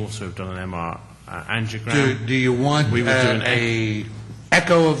 We may also have done an MR angiogram. Do you want an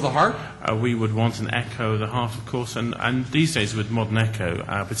echo of the heart? We would want an echo of the heart, of course, and these days with modern echo,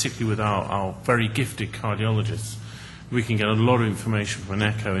 particularly with our very gifted cardiologists, we can get a lot of information from an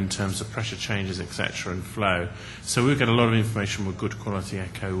echo in terms of pressure changes, etc., and flow. So we'll get a lot of information from a good quality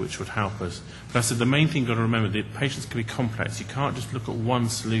echo, which would help us. But I said the main thing you've got to remember, the patients can be complex. You can't just look at one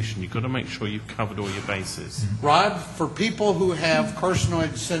solution. You've got to make sure you've covered all your bases. Rod, for people who have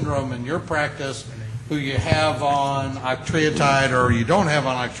carcinoid syndrome in your practice, who you have on octreotide or you don't have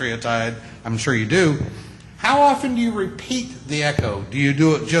on octreotide, I'm sure you do, how often do you repeat the echo? Do you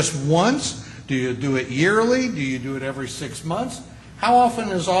do it just once? Do you do it yearly? Do you do it every 6 months? How often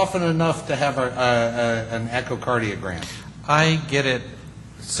is often enough to have an echocardiogram? I get it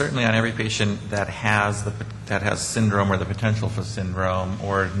certainly on every patient that has syndrome or the potential for syndrome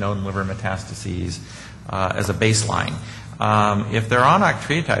or known liver metastases as a baseline. If they're on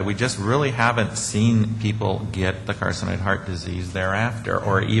octreotide, we just really haven't seen people get the carcinoid heart disease thereafter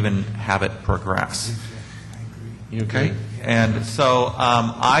or even have it progress. You okay? And so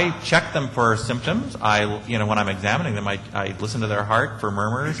I check them for symptoms. When I'm examining them, I listen to their heart for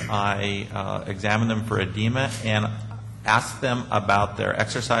murmurs. I examine them for edema and ask them about their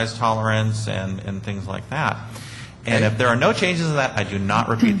exercise tolerance and things like that. And if there are no changes in that, I do not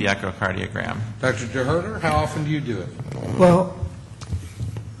repeat the echocardiogram. Dr. DeHerter, how often do you do it? Well,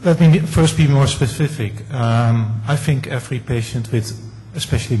 let me first be more specific. I think every patient with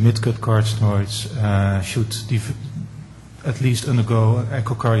especially mid-gut carcinoids should at least undergo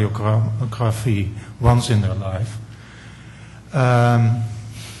echocardiography once in their life.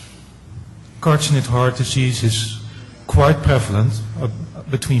 Carcinoid heart disease is quite prevalent.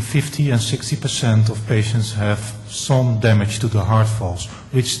 Between 50 and 60% of patients have some damage to the heart valves,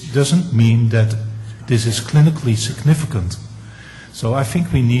 which doesn't mean that this is clinically significant. So I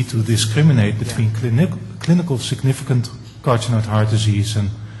think we need to discriminate between clinical significant carcinoid heart disease and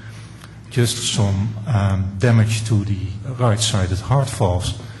just some damage to the right-sided heart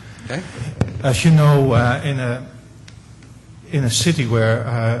valves. Okay. As you know, in a city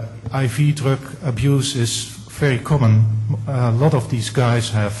where IV drug abuse is very common, a lot of these guys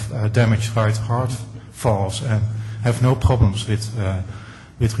have damaged right heart valves and have no problems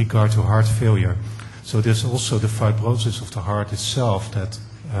with regard to heart failure. So there's also the fibrosis of the heart itself that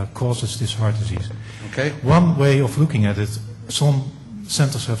causes this heart disease. Okay. One way of looking at it, some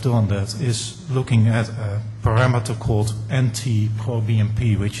centers have done that, is looking at a parameter called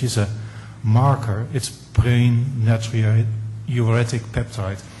NT-proBNP, which is a marker. It's brain natriuretic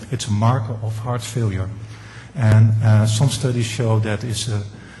peptide. It's a marker of heart failure. And some studies show that it's a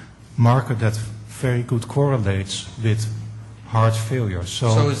marker that very good correlates with heart failure.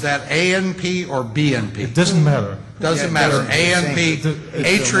 So is that ANP or BNP? It doesn't matter. Doesn't matter. ANP,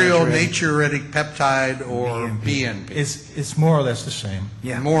 atrial natriuretic peptide, or BNP? It's more or less the same.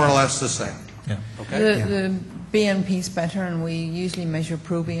 Yeah. More or less the same. Yeah. Okay. The BNP is better, and we usually measure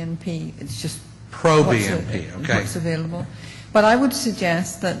pro-BNP. It's just Pro-BNP, okay. what's available. But I would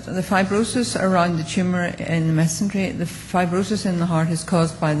suggest that the fibrosis around the tumour in the mesentery, the fibrosis in the heart is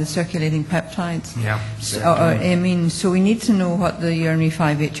caused by the circulating peptides. Yeah. So we need to know what the urinary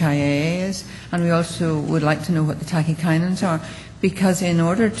 5-HIAA is, and we also would like to know what the tachykinins are, because in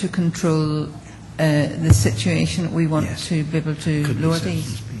order to control the situation, we want to be able to lower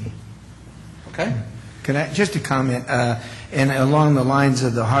these. Okay. Can I just a comment, and along the lines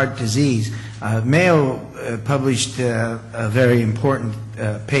of the heart disease, Mayo published a very important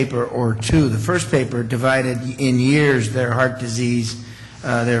paper or two. The first paper divided in years their heart disease,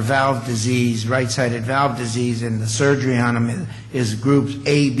 their valve disease, right-sided valve disease, and the surgery on them is groups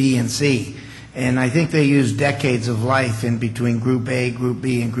A, B, and C. And I think they used decades of life in between Group A, Group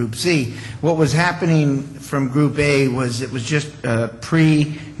B, and Group C. What was happening from Group A was it was just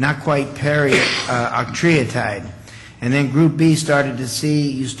not quite peri octreotide. And then Group B you started to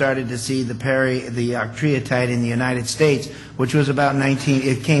see the octreotide in the United States, which was about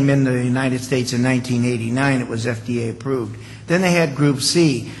it came in the United States in 1989. It was FDA approved. Then they had Group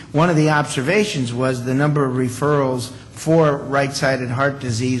C. One of the observations was the number of referrals for right-sided heart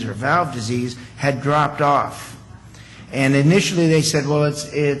disease or valve disease had dropped off. And initially they said, well,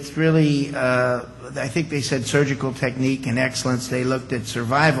 it's really, I think they said surgical technique and excellence. They looked at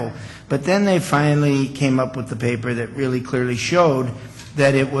survival. But then they finally came up with the paper that really clearly showed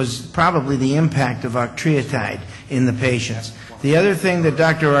that it was probably the impact of octreotide in the patients. The other thing that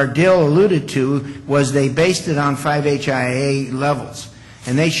Dr. Ardill alluded to was they based it on 5-HIAA levels.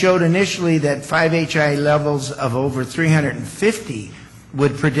 And they showed initially that 5-HIAA levels of over 350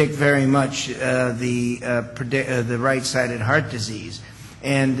 would predict very much the right-sided heart disease.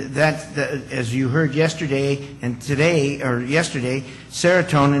 And that, as you heard yesterday and today, or yesterday,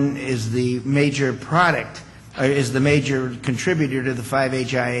 serotonin is the major product, is the major contributor to the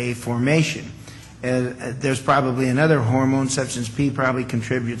 5-HIAA formation. There's probably another hormone, substance P probably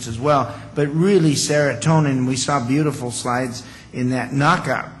contributes as well. But really serotonin, we saw beautiful slides in that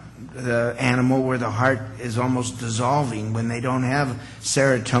knockout animal where the heart is almost dissolving when they don't have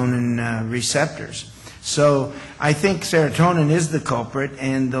serotonin receptors. So I think serotonin is the culprit,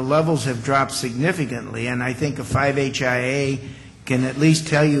 and the levels have dropped significantly, and I think a 5-HIA can at least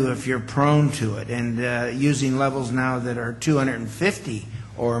tell you if you're prone to it, and using levels now that are 250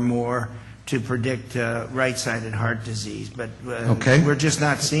 or more to predict right-sided heart disease. But we're just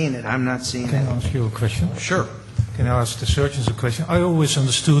not seeing it. I'm not seeing it. Can I ask you a question? Sure. Can I ask the surgeons a question? I always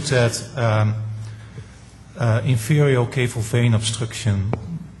understood that inferior caval vein obstruction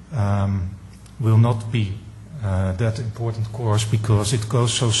will not be that important course because it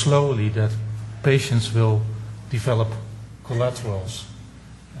goes so slowly that patients will develop collaterals.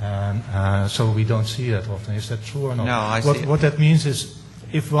 And so we don't see that often. Is that true or not? No, I see it. What that means is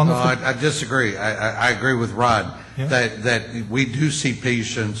if one of the... I disagree. I agree with Rod that we do see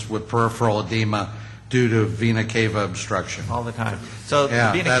patients with peripheral edema due to vena cava obstruction. All the time. So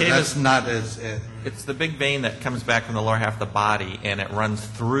Yeah, the vena cava that's not as... it's the big vein that comes back from the lower half of the body, and it runs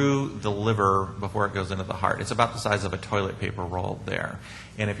through the liver before it goes into the heart. It's about the size of a toilet paper roll there.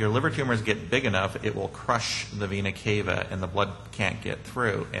 And if your liver tumors get big enough, it will crush the vena cava, and the blood can't get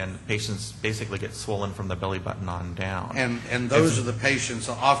through. And patients basically get swollen from the belly button on down. And those are the patients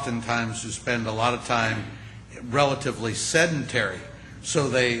oftentimes who spend a lot of time relatively sedentary. So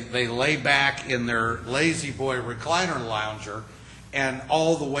they lay back in their lazy boy recliner lounger, and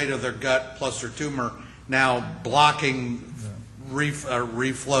all the weight of their gut plus their tumor now blocking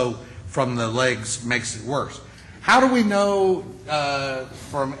reflow from the legs makes it worse. How do we know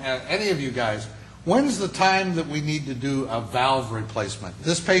from any of you guys, when's the time that we need to do a valve replacement?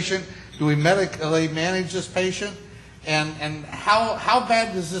 This patient, do we medically manage this patient? And how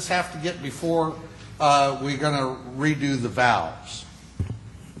bad does this have to get before we're going to redo the valves?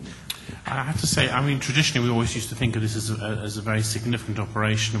 I have to say, I mean, traditionally we always used to think of this as a very significant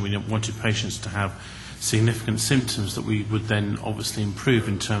operation, and we wanted patients to have significant symptoms that we would then obviously improve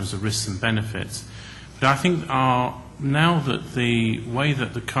in terms of risks and benefits. But I think now that the way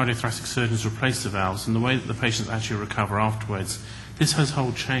that the cardiothoracic surgeons replace the valves and the way that the patients actually recover afterwards, this has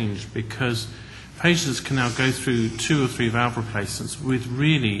whole changed, because patients can now go through 2 or 3 valve replacements with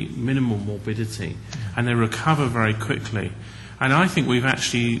really minimal morbidity, and they recover very quickly. And I think we've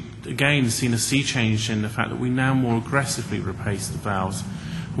actually, again, seen a sea change in the fact that we now more aggressively replace the valves.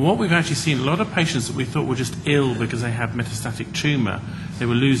 What we've actually seen, a lot of patients that we thought were just ill because they had metastatic tumour, they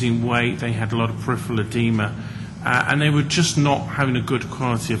were losing weight, they had a lot of peripheral edema, and they were just not having a good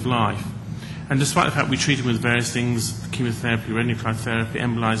quality of life. And despite the fact we treated them with various things, chemotherapy, radionuclide therapy,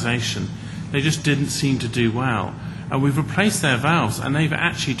 embolization, they just didn't seem to do well. And we've replaced their valves, and they've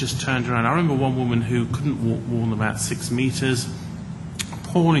actually just turned around. I remember one woman who couldn't walk more than about 6 meters,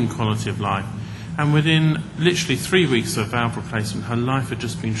 appalling quality of life. And within literally 3 weeks of valve replacement, her life had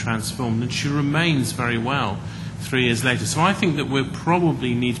just been transformed, and she remains very well 3 years later. So I think that we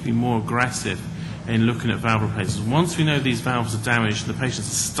probably need to be more aggressive in looking at valve replacements. Once we know these valves are damaged and the patients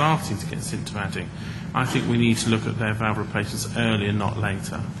are starting to get symptomatic, I think we need to look at their valve replacements earlier, not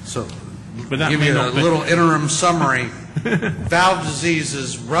later. So, But that give may you a not be- little interim summary. Valve disease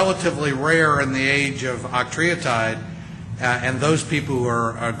is relatively rare in the age of octreotide, and those people who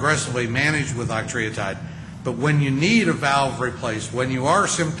are aggressively managed with octreotide. But when you need a valve replaced, when you are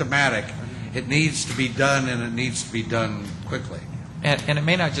symptomatic, it needs to be done, and it needs to be done quickly. And it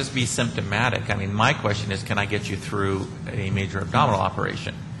may not just be symptomatic. I mean, my question is, can I get you through a major abdominal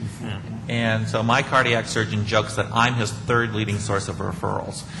operation? And so my cardiac surgeon jokes that I'm his 3rd leading source of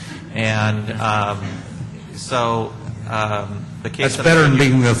referrals. And the case... That's better than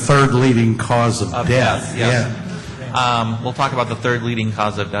being the 3rd leading cause of death. Yes. Yeah. We'll talk about the 3rd leading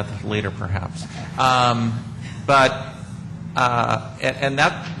cause of death later, perhaps. And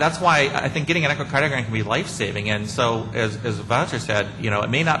that's why I think getting an echocardiogram can be life-saving. And so, as Wouter said, it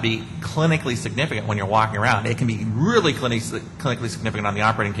may not be clinically significant when you're walking around. It can be really clinically significant on the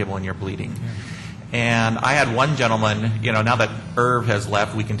operating table when you're bleeding. And I had one gentleman, now that Irv has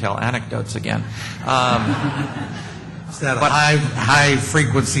left, we can tell anecdotes again. It's that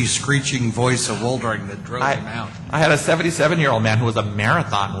high-frequency screeching voice of Woldring that drove him out. I had a 77-year-old man who was a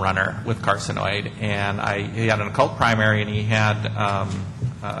marathon runner with carcinoid, and he had an occult primary, and he had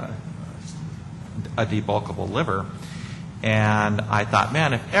a debulkable liver. And I thought,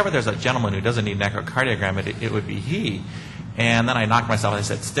 man, if ever there's a gentleman who doesn't need an echocardiogram, it would be he. And then I knocked myself and I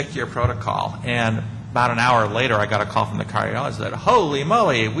said, stick to your protocol. And about an hour later, I got a call from the cardiologist that said, holy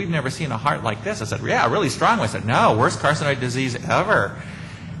moly, we've never seen a heart like this. I said, yeah, really strong. I said, no, worst carcinoid disease ever.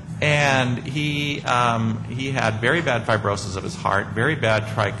 And he had very bad fibrosis of his heart, very bad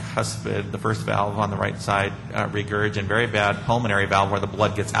tricuspid, the first valve on the right side, regurg, and very bad pulmonary valve where the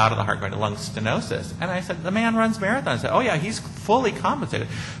blood gets out of the heart going to lung stenosis. And I said, the man runs marathons. I said, oh yeah, he's fully compensated.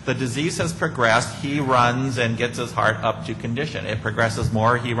 The disease has progressed. He runs and gets his heart up to condition. It progresses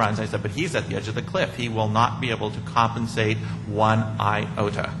more, he runs. I said, but he's at the edge of the cliff. He will not be able to compensate one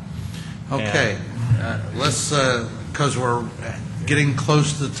iota. Okay, let's, because we're getting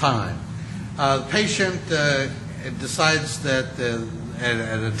close to time. The patient decides that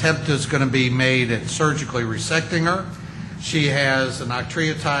an attempt is going to be made at surgically resecting her. She has an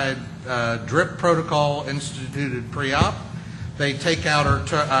octreotide drip protocol instituted pre-op. They take out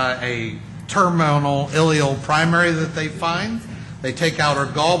her a terminal ileal primary that they find. They take out her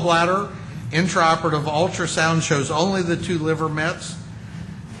gallbladder. Intraoperative ultrasound shows only the 2 liver mets.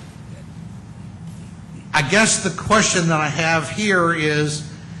 I guess the question that I have here is,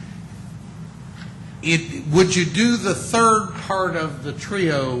 would you do the third part of the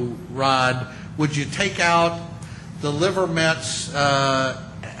trio, Rod? Would you take out the liver mets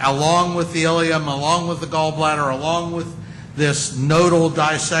along with the ileum, along with the gallbladder, along with this nodal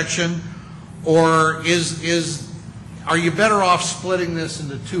dissection? Or are you better off splitting this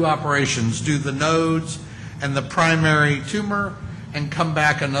into 2 operations? Do the nodes and the primary tumor and come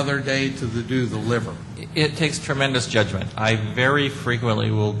back another day to do the liver? It takes tremendous judgment. I very frequently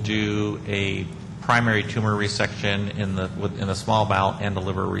will do a primary tumor resection in the small bowel and a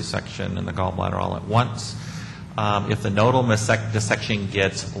liver resection in the gallbladder all at once. If the nodal dissection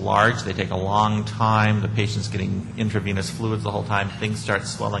gets large, they take a long time. The patient's getting intravenous fluids the whole time. Things start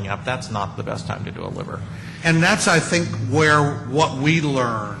swelling up. That's not the best time to do a liver. And that's, I think, what we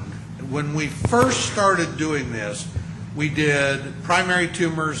learned. When we first started doing this, we did primary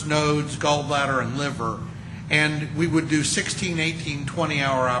tumors, nodes, gallbladder, and liver, and we would do 16, 18,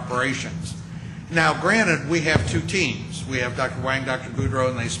 20-hour operations. Now, granted, we have 2 teams. We have Dr. Wang, Dr. Boudreau,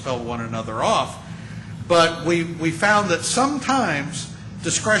 and they spell one another off. But we found that sometimes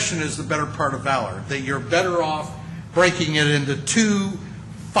discretion is the better part of valor, that you're better off breaking it into 2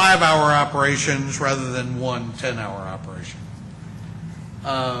 5-hour operations rather than 1 10-hour operation.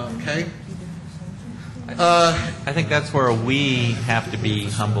 Okay? I think that's where we have to be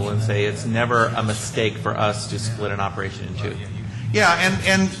humble and say it's never a mistake for us to split an operation in 2. Yeah,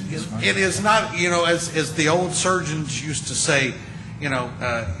 and it is not, as the old surgeons used to say,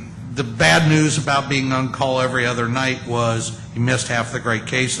 the bad news about being on call every other night was you missed half the great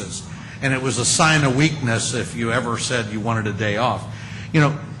cases. And it was a sign of weakness if you ever said you wanted a day off.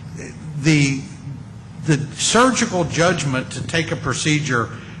 The surgical judgment to take a procedure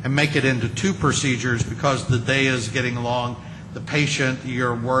and make it into 2 procedures because the day is getting long, the patient,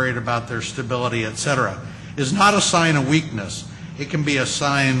 you're worried about their stability, etc., is not a sign of weakness. It can be a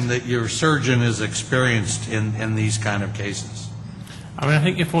sign that your surgeon is experienced in these kind of cases. I mean, I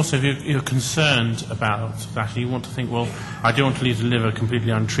think if you're concerned about that and you want to think, well, I don't want to leave the liver completely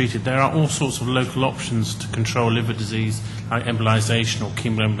untreated, there are all sorts of local options to control liver disease, like embolization or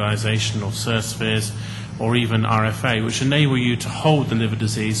chemoembolization or surspheres, or even RFA, which enable you to hold the liver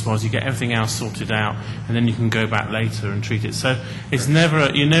disease whilst you get everything else sorted out, and then you can go back later and treat it. So you're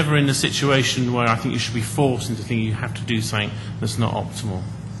never in a situation where I think you should be forced into thinking you have to do something that's not optimal.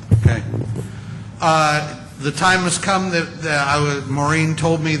 Okay. The time has come that Maureen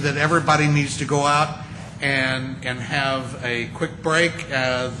told me that everybody needs to go out and have a quick break.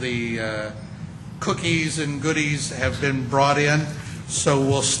 The cookies and goodies have been brought in. So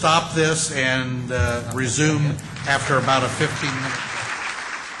we'll stop this and resume after about a 15-minute